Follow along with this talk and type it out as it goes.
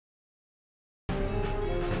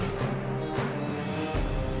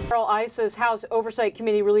ICE's House Oversight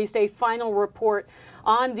Committee released a final report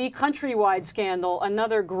on the Countrywide scandal,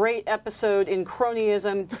 another great episode in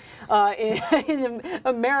cronyism in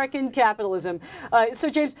American capitalism. So,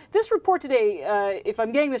 James, this report today, if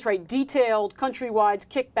I'm getting this right, detailed Countrywide's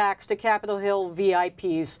kickbacks to Capitol Hill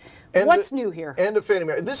VIPs. What's new here? And to Fannie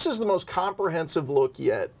Mae. This is the most comprehensive look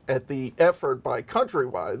yet at the effort by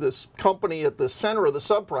Countrywide, this company at the center of the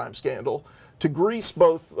subprime scandal, to grease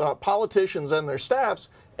both politicians and their staffs,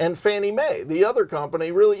 and Fannie Mae, the other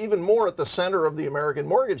company, really even more at the center of the American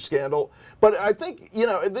mortgage scandal. But I think, you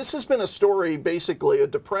know, this has been a story, basically a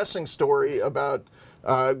depressing story about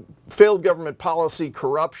failed government policy,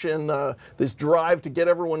 corruption, this drive to get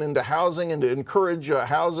everyone into housing and to encourage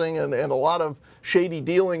housing, and a lot of shady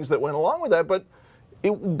dealings that went along with that. But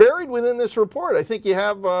buried within this report, I think you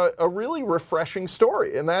have a really refreshing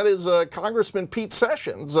story, and that is Congressman Pete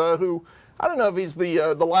Sessions, who, I don't know if he's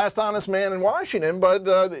the last honest man in Washington, but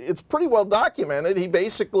it's pretty well documented. He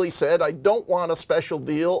basically said, I don't want a special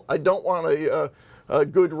deal. I don't want a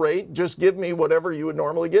good rate. Just give me whatever you would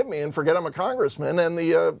normally give me and forget I'm a congressman. And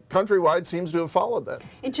the Countrywide seems to have followed that.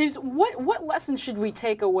 And James, what lessons should we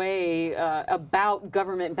take away about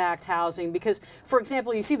government-backed housing? Because, for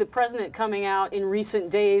example, you see the president coming out in recent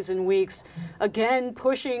days and weeks, again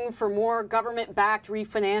pushing for more government-backed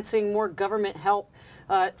refinancing, more government help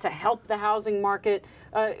to help the housing market.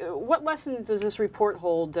 What lessons does this report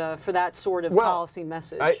hold for that sort of policy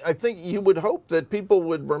message? I think you would hope that people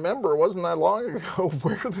would remember it wasn't that long ago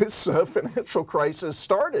where this financial crisis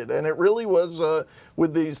started, and it really was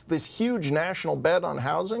with this huge national bet on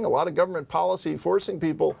housing, a lot of government policy forcing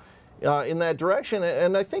people in that direction.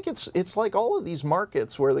 And I think it's like all of these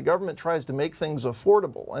markets where the government tries to make things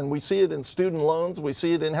affordable, and we see it in student loans, we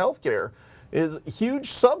see it in healthcare, is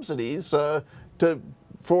huge subsidies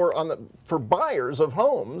for buyers of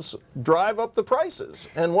homes drive up the prices.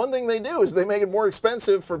 And one thing they do is they make it more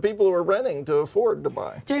expensive for people who are renting to afford to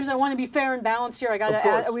buy. James, I want to be fair and balanced here. I got to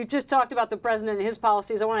add, we've just talked about the president and his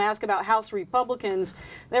policies. I want to ask about House Republicans.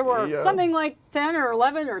 There were something like 10 or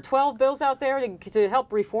 11 or 12 bills out there to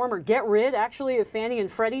help reform or get rid, actually, of Fannie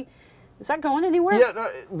and Freddie. Is that going anywhere? Yeah,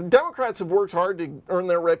 no, the Democrats have worked hard to earn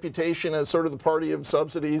their reputation as sort of the party of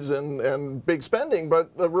subsidies and big spending,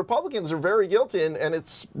 but the Republicans are very guilty, and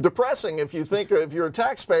it's depressing if you're a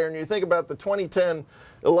taxpayer and you think about the 2010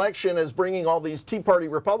 election as bringing all these Tea Party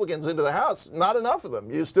Republicans into the House. Not enough of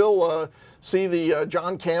them. You still see the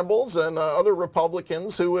John Campbells and other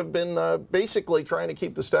Republicans who have been basically trying to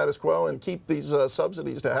keep the status quo and keep these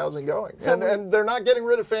subsidies to housing going. So and they're not getting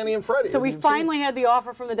rid of Fannie and Freddie. So we finally had the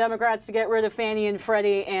offer from the Democrats to get rid of Fannie and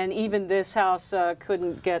Freddie, and even this House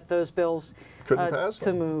couldn't get those bills pass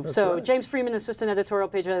to move. That's so right. James Freeman, Assistant Editorial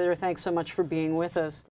Page Editor, thanks so much for being with us.